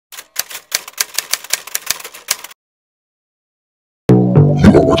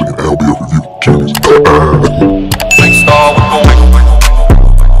watching an LBF review. Cheers.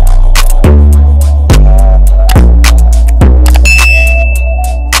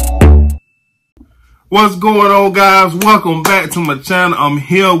 What's going on, guys? Welcome back to my channel. I'm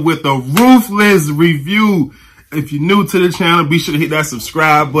here with a Ruthless review. If you're new to the channel, be sure to hit that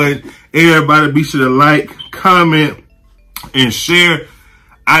subscribe button. Everybody be sure to like, comment, and share.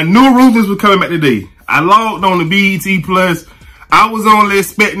 I knew Ruthless was coming back today. I logged on the BET Plus. I was only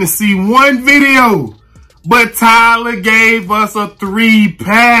expecting to see one video, but Tyler gave us a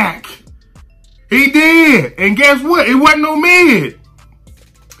 3-pack. He did. And guess what? It wasn't no mid.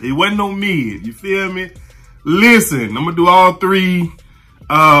 It wasn't no mid. You feel me? Listen, I'm going to do all three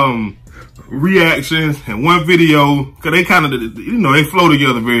reactions in one video, because they kind of, you know, they flow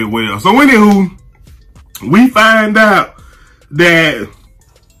together very well. So anywho, we find out that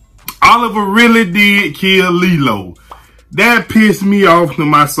Oliver really did kill Lilo. That pissed me off to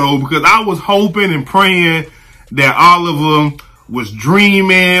my soul, because I was hoping and praying that Oliver was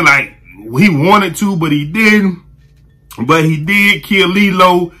dreaming like he wanted to, but he didn't. But he did kill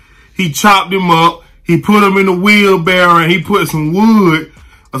Lilo. He chopped him up. He put him in the wheelbarrow and he put some wood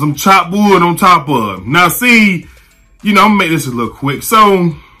or some chopped wood on top of him. Now see, you know, I'm gonna make this a little quick.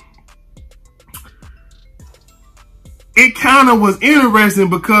 So it kind of was interesting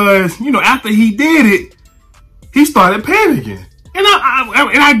because, you know, after he did it, he started panicking. And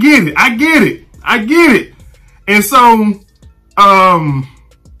I get it. I get it. And so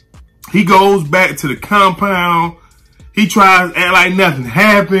he goes back to the compound. He tries to act like nothing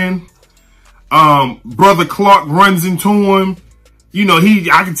happened. Brother Clark runs into him. You know,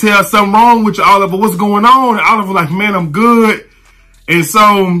 I can tell something wrong with you, Oliver. What's going on? And Oliver like, man, I'm good. And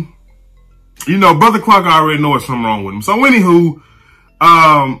so, you know, Brother Clark already knows something wrong with him. So anywho,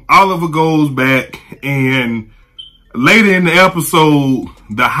 Oliver goes back, and later in the episode,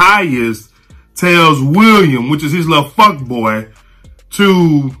 the highest tells William, which is his little fuck boy,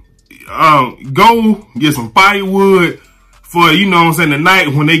 to go get some firewood for, you know what I'm saying, the night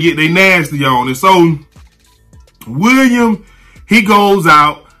when they get they nasty on. And so William, he goes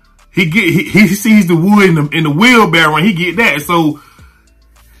out, he sees the wood in the wheelbarrow, and he get that. So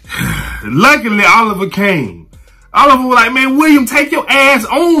luckily Oliver came. Oliver was like, man, William, take your ass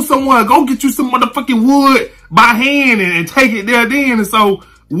on somewhere. Go get you some motherfucking wood by hand and take it there then. And so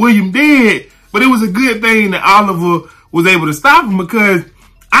William did. But it was a good thing that Oliver was able to stop him, because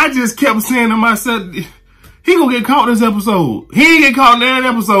I just kept saying to myself, he gonna get caught this episode. He ain't get caught in that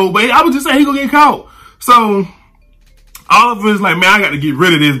episode, but I was just saying he gonna get caught. So Oliver's like, man, I got to get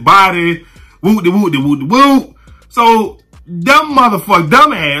rid of this body. Whoop-de-whoop-de-whoop-de-whoop. So dumb motherfucker,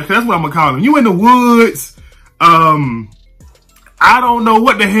 dumb ass, that's what I'm gonna call him. You in the woods. I don't know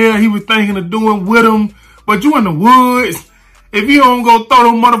what the hell he was thinking of doing with him, but you in the woods. If you don't go throw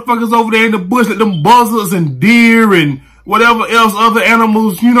them motherfuckers over there in the bush, like them buzzards and deer and whatever else other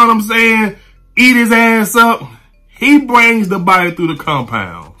animals, you know what I'm saying, eat his ass up, he brings the body through the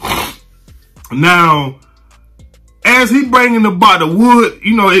compound. Now, as he bringing the wood,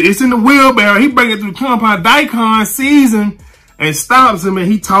 you know, it's in the wheelbarrow, he bring it through the compound. Daikon sees him and stops him,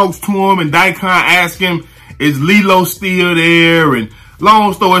 and he talks to him, and Daikon asks him, is Lilo still there? And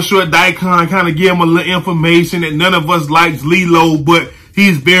long story short, Daikon kind of give him a little information that none of us likes Lilo, but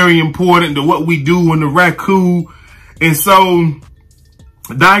he's very important to what we do in the raccoon. And so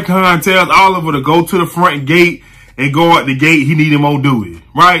Daikon tells Oliver to go to the front gate and go out the gate. He need him on duty,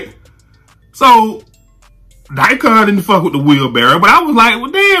 right? So Daikon didn't fuck with the wheelbarrow, but I was like, well,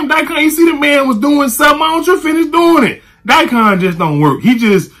 damn, Daikon, you see the man was doing something. Why don't you finish doing it? Daikon just don't work. He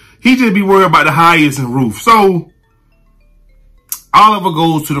just be worried about the highest and roof. So Oliver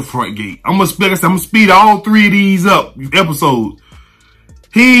goes to the front gate. I'm gonna speed all three of these up episodes.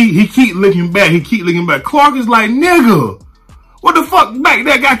 He keep looking back. Clark is like, nigga, what the fuck back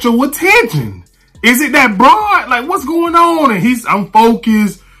there got your attention? Is it that broad? Like, what's going on? And I'm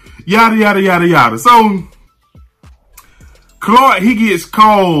focused, yada, yada, yada, yada. So Clark, he gets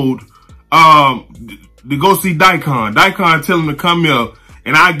called to go see Daikon. Daikon tell him to come here,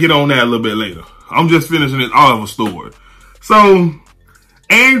 and I'll get on that a little bit later. I'm just finishing this Oliver story. So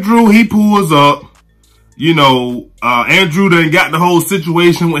Andrew, he pulls up. You know, Andrew done got the whole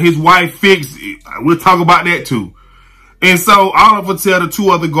situation with his wife fixed. We'll talk about that too. And so Oliver tell the two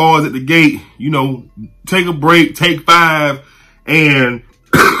other guards at the gate, you know, take a break, take 5, and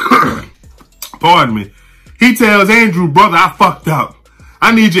pardon me. He tells Andrew, brother, I fucked up.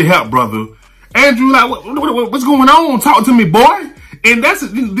 I need your help, brother. Andrew like, what's going on? Talk to me, boy. And that's,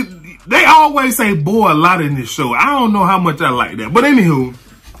 they always say boy a lot in this show. I don't know how much I like that. But anywho,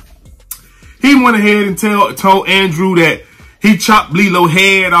 he went ahead and told Andrew that He chopped Lilo's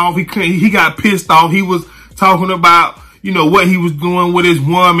head off. He got pissed off. He was talking about, you know, what he was doing with his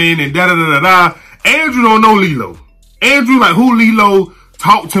woman and da-da-da-da-da. Andrew don't know Lilo. Andrew like, who Lilo?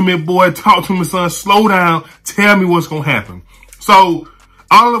 Talk to me, boy. Talk to me, son. Slow down. Tell me what's going to happen. So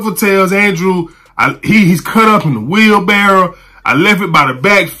Oliver tells Andrew, he's cut up in the wheelbarrow. I left it by the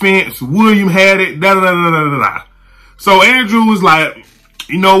back fence. William had it. Da-da-da-da-da-da. So Andrew was like,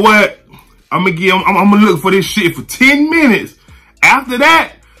 you know what? I'm gonna look for this shit for 10 minutes. After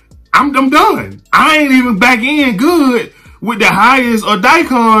that, I'm done. I ain't even back in good with the highest or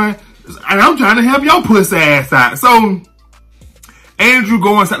Daikon, and I'm trying to help your pussy ass out. So Andrew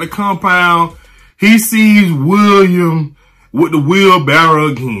goes inside the compound. He sees William with the wheelbarrow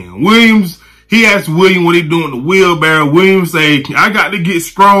again. He asks William what he doing with the wheelbarrow. William say, I got to get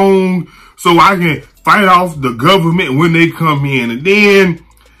strong so I can fight off the government when they come in. And then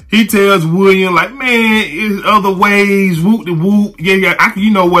he tells William, like, man, it's other ways, whoop de whoop, yeah,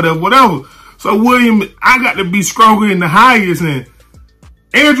 you know, whatever. So William, I got to be stronger than the highest. And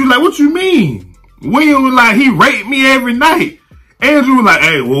Andrew like, what you mean? William was like, he raped me every night. Andrew was like,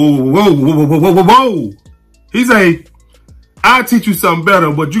 hey, whoa. He say, I'll teach you something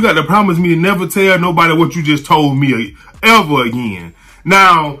better, but you got to promise me to never tell nobody what you just told me ever again.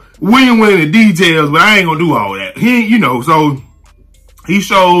 Now, William went into details, but I ain't gonna do all that. So he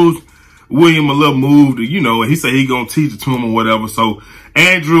shows William a little move to, he say he gonna teach it to him or whatever. So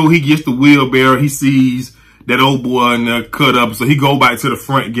Andrew, he gets the wheelbarrow. He sees that old boy in there cut up. So he go back to the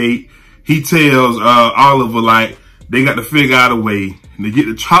front gate. He tells Oliver, like, they got to figure out a way to get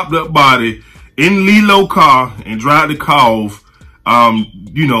the chopped up body in Lilo's car and drive the car off,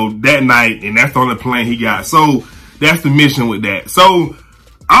 that night. And that's the only plan he got. So that's the mission with that. So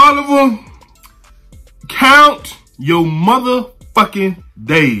Oliver, count your motherfucking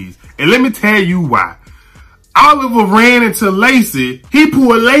days. And let me tell you why. Oliver ran into Lacey. He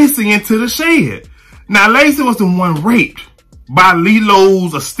pulled Lacey into the shed. Now, Lacey was the one raped by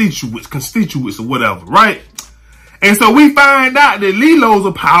Lilo's constituents or whatever, right? And so we find out that Lilo's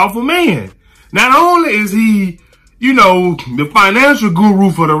a powerful man. Not only is he, the financial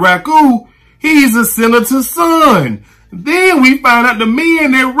guru for the raccoon, he's a senator's son. Then we find out the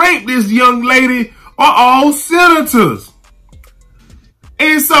men that raped this young lady are all senators.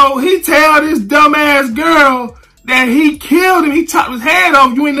 And so he tell this dumbass girl that he killed him. He chopped his head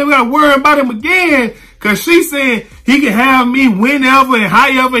off. You ain't never got to worry about him again. Cause she said he can have me whenever and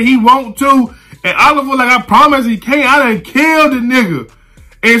however he want to. And Oliver like, I promise he can't. I done killed the nigga.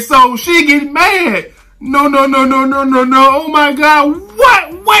 And so she get mad. No. Oh my God.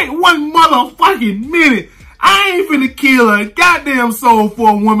 What? Wait 1 motherfucking minute. I ain't finna kill a goddamn soul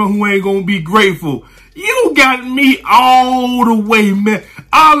for a woman who ain't gonna be grateful. You got me all the way, man.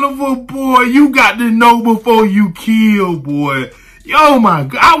 Oliver, boy, you got to know before you kill, boy. Oh my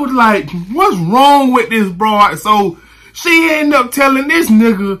God. I was like, what's wrong with this broad? So she ended up telling this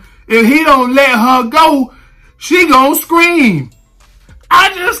nigga, if he don't let her go, she gonna scream.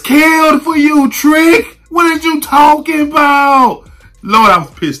 I just killed for you, Trick. What are you talking about? Lord, I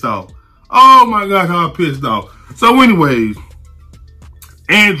was pissed off. Oh my gosh, I was pissed off. So anyways,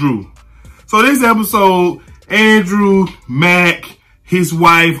 Andrew. So this episode, Andrew, Mac, his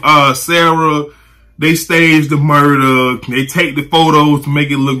wife, Sarah, they stage the murder. They take the photos to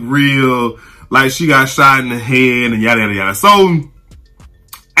make it look real, like she got shot in the head and yada, yada, yada. So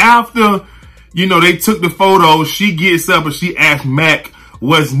after, they took the photos, she gets up and she asks Mac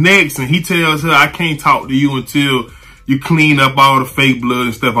what's next. And he tells her, I can't talk to you until you clean up all the fake blood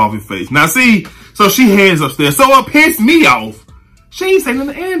and stuff off your face. Now see, so she heads upstairs. So it pissed me off. She ain't saying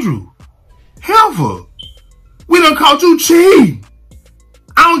nothing to Andrew. Help her. We done caught you cheating.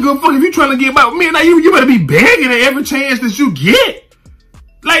 I don't give a fuck if you trying to get about me. Now you better be begging at every chance that you get.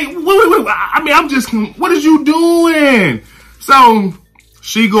 Like, wait. I mean, I'm just, what is you doing? So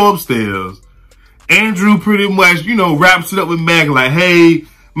she go upstairs. Andrew pretty much, wraps it up with Mac like, hey,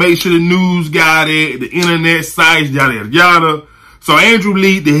 make sure the news got it, the internet sites, yada, yada, yada. So Andrew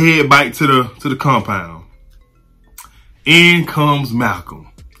lead the head back to the compound. In comes Malcolm.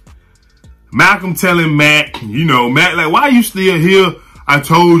 Malcolm telling Mac, Mac like, why you still here? I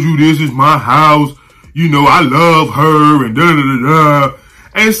told you this is my house. I love her and da-da-da-da.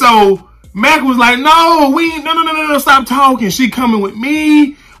 And so Mac was like, no, stop talking. She coming with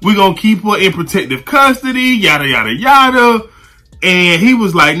me. We're going to keep her in protective custody, yada, yada, yada. And he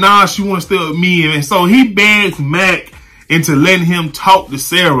was like, nah, she want to stay with me. And so he begs Mac into letting him talk to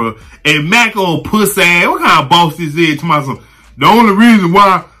Sarah. And Mac, old pussy ass, what kind of boss this is? To myself, the only reason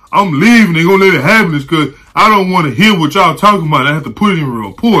why I'm leaving and gonna let it happen is because I don't want to hear what y'all talking about. I have to put it in a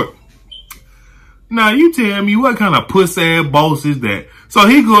report. Now, you tell me what kind of pussy-ass boss is that? So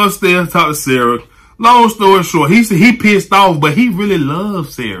he goes upstairs to talk to Sarah. Long story short, he said he pissed off, but he really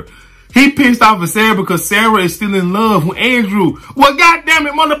loves Sarah. He pissed off at Sarah because Sarah is still in love with Andrew. Well, goddamn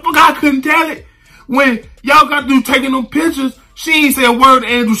it, motherfucker, I couldn't tell it. When y'all got through taking them pictures, she ain't say a word to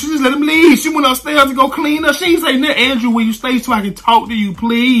Andrew. She just let him leave. She went upstairs to go clean up. She ain't say nothing. Andrew, will you stay so I can talk to you,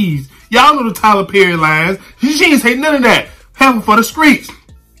 please? Y'all know the Tyler Perry lines. She ain't say none of that. Helping for the streets.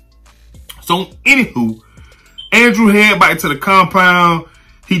 So, anywho, Andrew head back to the compound.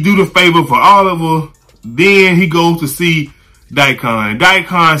 He do the favor for Oliver. Then he goes to see Daikon.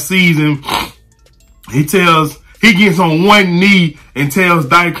 Daikon sees him. He gets on one knee and tells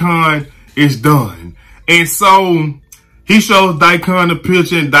Daikon it's done. And so he shows Daikon the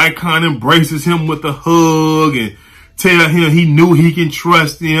picture, and Daikon embraces him with a hug and tell him he knew he can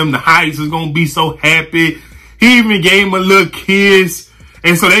trust him. The Heights is going to be so happy. He even gave him a little kiss.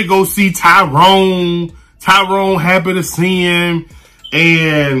 And so they go see Tyrone. Tyrone happy to see him.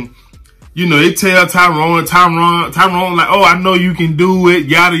 And, you know, they tell Tyrone like, oh, I know you can do it.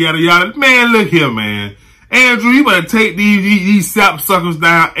 Yada, yada, yada. Man, look here, man. Andrew, you better take these sap suckers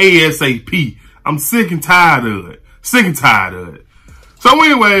down ASAP. I'm sick and tired of it. Sick and tired of it. So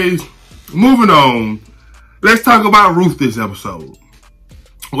anyways, moving on. Let's talk about Ruth this episode.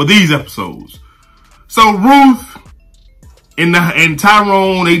 Well, these episodes. So Ruth and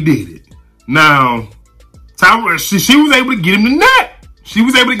Tyrone, they did it. Now, Tyrone, she was able to get him the nut. She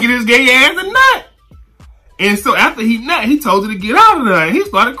was able to get his gay ass a nut. And so after he nut, he told her to get out of there. And he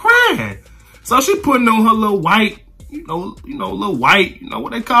started crying. So she putting on her little white, little white,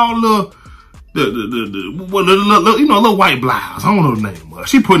 what they call little white blouse. I don't know the name of it.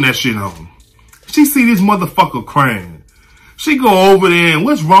 She putting that shit on. She see this motherfucker crying. She go over there and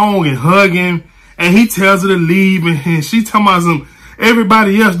what's wrong and hugging. And he tells her to leave, and she talking about some,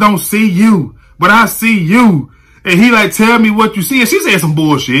 everybody else don't see you, but I see you. And he like, tell me what you see. And she said some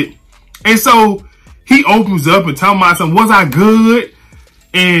bullshit. And so he opens up and talking about some, was I good?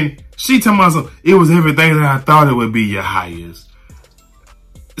 And she talking about some, it was everything that I thought it would be, your highest.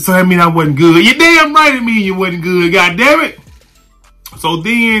 So that mean I wasn't good. You damn right it mean you wasn't good, god damn it. So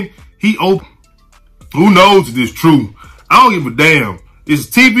then he opened, who knows if this true? I don't give a damn. It's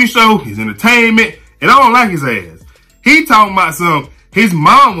a TV show, it's entertainment, and I don't like his ass. He talking about some, his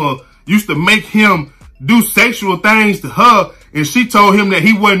mama used to make him do sexual things to her, and she told him that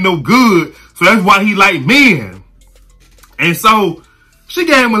he wasn't no good, so that's why he liked men. And so, she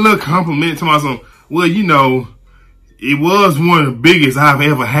gave him a little compliment to myself. Well, you know, it was one of the biggest I've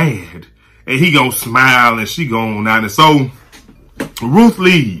ever had. And he gonna smile, and she going out. And so, Ruth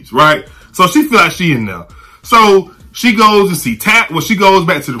leaves, right? So she feel like she in there. So, she goes to see she goes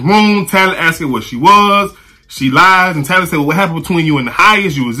back to the room. Tyler asks her what she was. She lies, and Tyler said, well, what happened between you and the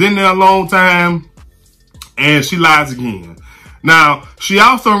Highest? You was in there a long time. And she lies again. Now, she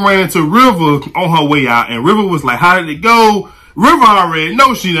also ran into River on her way out, and River was like, how did it go? River already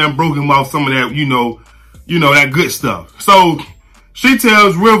knows she done broke him off some of that, that good stuff. So, she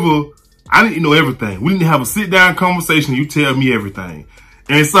tells River, I need to know everything. We need to have a sit-down conversation. You tell me everything.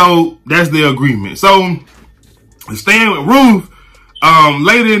 And so, that's their agreement. So, staying with Ruth,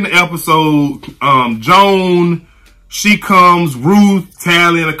 later in the episode, Joan, she comes, Ruth,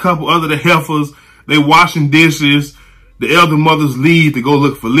 Tally, and a couple other the heifers, they washing dishes. The elder mothers leave to go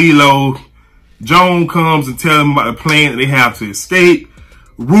look for Lilo. Joan comes and tells them about the plan that they have to escape.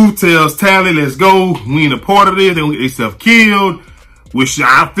 Ruth tells Tally, let's go. We ain't a part of this. They gonna get themselves killed, which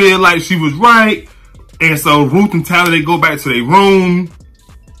I feel like she was right. And so Ruth and Tally, they go back to their room.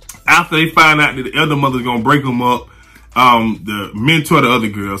 After they find out that the elder mother's gonna break them up, the mentor the other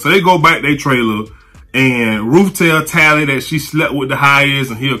girl. So they go back their trailer, and Ruth tells Tally that she slept with the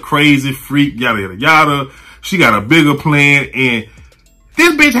Highest and he a crazy freak, yada, yada, yada. She got a bigger plan, and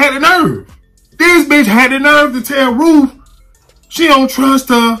this bitch had the nerve. This bitch had the nerve to tell Ruth she don't trust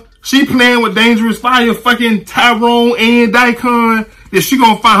her. She playing with dangerous fire, fucking Tyrone and Daikon, that she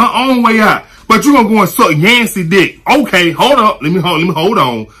gonna find her own way out. But you gonna go and suck Yancey dick. Okay, hold up. Let me hold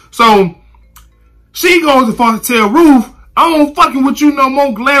on. So, she goes as far as to tell Ruth, I don't fucking with you no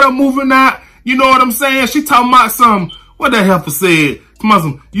more. Glad I'm moving out. You know what I'm saying? She talking about some, what that heifer said.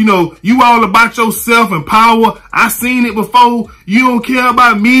 Some, you all about yourself and power. I seen it before. You don't care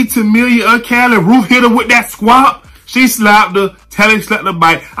about me, Tamelia, or Callie. Ruth hit her with that squat. She slapped her. Tally slapped her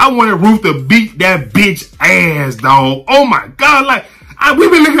bite. I wanted Ruth to beat that bitch ass, dog. Oh my God. Like, we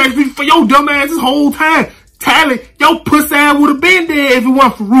been looking at you for your dumb ass this whole time. Tally, your pussy ass would have been there if it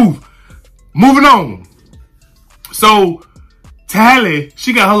wasn't for Ruth. Moving on. So, Tally,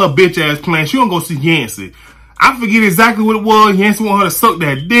 she got her little bitch ass plan. She gonna go see Yancey. I forget exactly what it was. Yancey want her to suck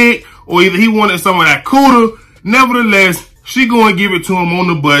that dick, or either he wanted some of that cooter. Nevertheless, she go and give it to him on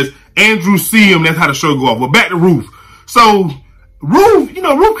the bus. Andrew see him. That's how the show go off. But back to Ruth. So Ruth, you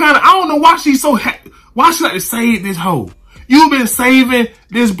know, Ruth kind of, I don't know why she's so why she like to save this hoe. You've been saving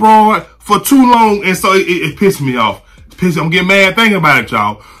this broad for too long, and so it pissed me off. I'm getting mad thinking about it,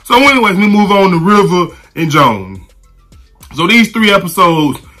 y'all. So anyways, we move on to River and Joan. So these 3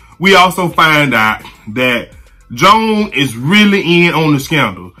 episodes, we also find out that Joan is really in on the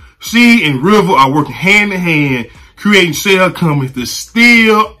scandal. She and River are working hand in hand, creating shell companies to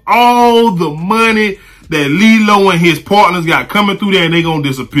steal all the money that Lilo and his partners got coming through there, and they gonna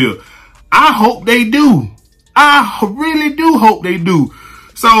disappear. I hope they do. I really do hope they do.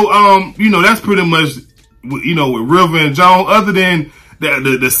 So, you know, that's pretty much, you know, with River and Joan, other than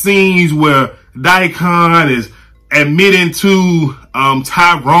the scenes where Daikon is admitting to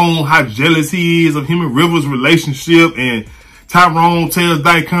Tyrone how jealous he is of him and River's relationship, and Tyrone tells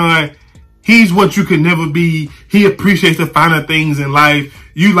Daikon he's what you could never be. He appreciates the finer things in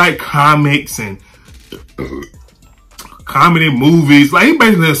life. You like comics and comedy movies. Like, he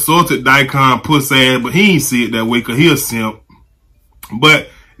basically assaulted Daikon pussy ass, but he ain't see it that way because he a simp. But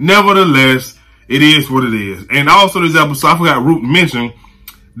nevertheless, it is what it is. And also this episode, I forgot Ruth mentioned,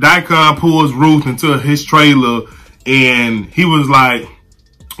 Daikon pulls Ruth into his trailer and he was like,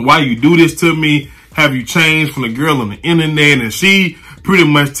 why you do this to me? Have you changed from the girl on the internet? And she pretty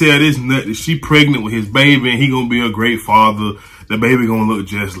much tell this nut that she pregnant with his baby and he gonna be a great father. The baby gonna look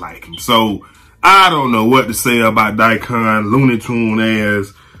just like him. So I don't know what to say about Daikon, Looney Tune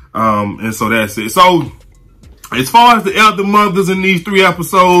ass. And so that's it. So as far as the elder mothers in these 3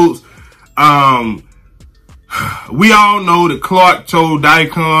 episodes, we all know that Clark told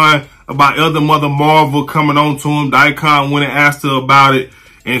Daikon about Elder Mother Marvel coming on to him. Daikon went and asked her about it,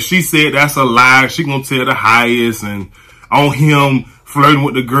 and she said that's a lie. She gonna tell the highest and on him flirting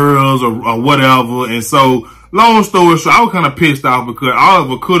with the girls or whatever. And so, long story short, I was kind of pissed off because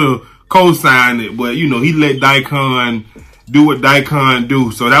Oliver could have co-signed it, but you know, he let Daikon do what Daikon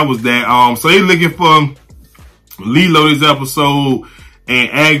do. So that was that. So they looking for Lilo this episode, and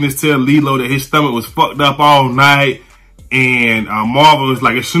Agnes tell Lilo that his stomach was fucked up all night. And Marvel was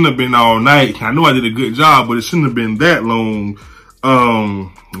like, it shouldn't have been all night. I know I did a good job, but it shouldn't have been that long.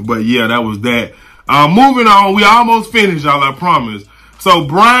 But yeah, that was that. Moving on, we almost finished, y'all, I promise. So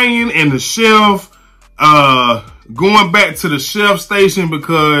Brian and the chef, going back to the chef station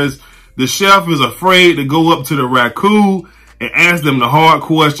because the chef is afraid to go up to the raccoon and ask them the hard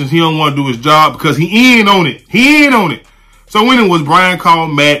questions. He don't want to do his job because he ain't on it. He ain't on it. So when it was Brian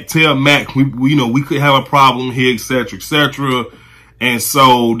called Mac, tell Mac, we you know, we could have a problem here, etc., etc. And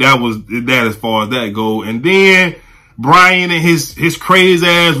so that was that as far as that go. And then Brian and his crazy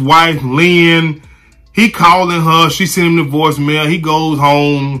ass wife, Lynn, he calling her. She sent him the voicemail. He goes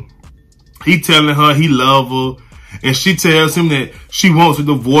home. He telling her he love her. And she tells him that she wants a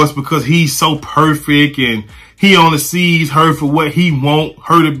divorce because he's so perfect and he only sees her for what he want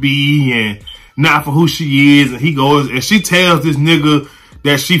her to be and not for who she is. And he goes and she tells this nigga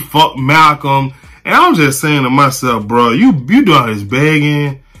that she fucked Malcolm. And I'm just saying to myself, bro, you doing his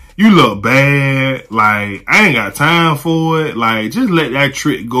begging. You look bad. Like, I ain't got time for it. Like, just let that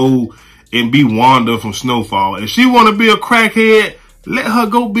trick go and be Wanda from Snowfall. If she want to be a crackhead, let her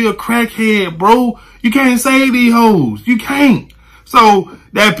go be a crackhead, bro. You can't save these hoes. You can't. So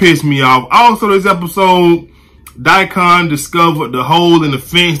that pissed me off. Also, this episode, Daikon discovered the hole in the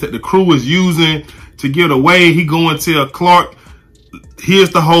fence that the crew was using to get away. He go and tell Clark,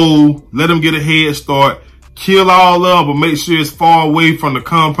 here's the hole. Let him get a head start. Kill all of them, but make sure it's far away from the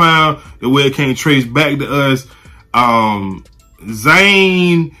compound, the way it can't trace back to us.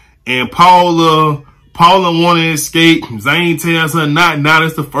 Zane and Paula want to escape. Zane tells her not now.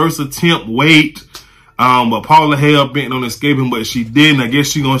 It's the first attempt. Wait. But Paula hell bent on escaping, but she didn't. I guess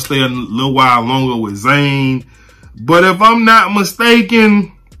she's going to stay a little while longer with Zane. But if I'm not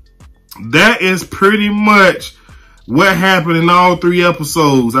mistaken, that is pretty much what happened in all 3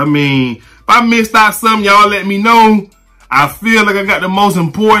 episodes. I mean, if I missed out something, y'all let me know. I feel like I got the most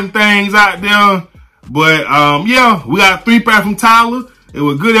important things out there. But, yeah, we got 3 pack from Tyler. It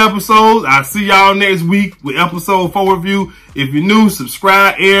was good episodes. I'll see y'all next week with episode 4 review. If you're new,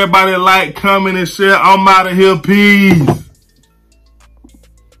 subscribe. Everybody like, comment, and share. I'm out of here. Peace.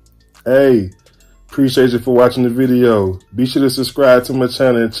 Hey, appreciate you for watching the video. Be sure to subscribe to my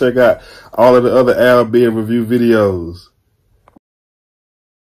channel and check out all of the other Al Beer review videos.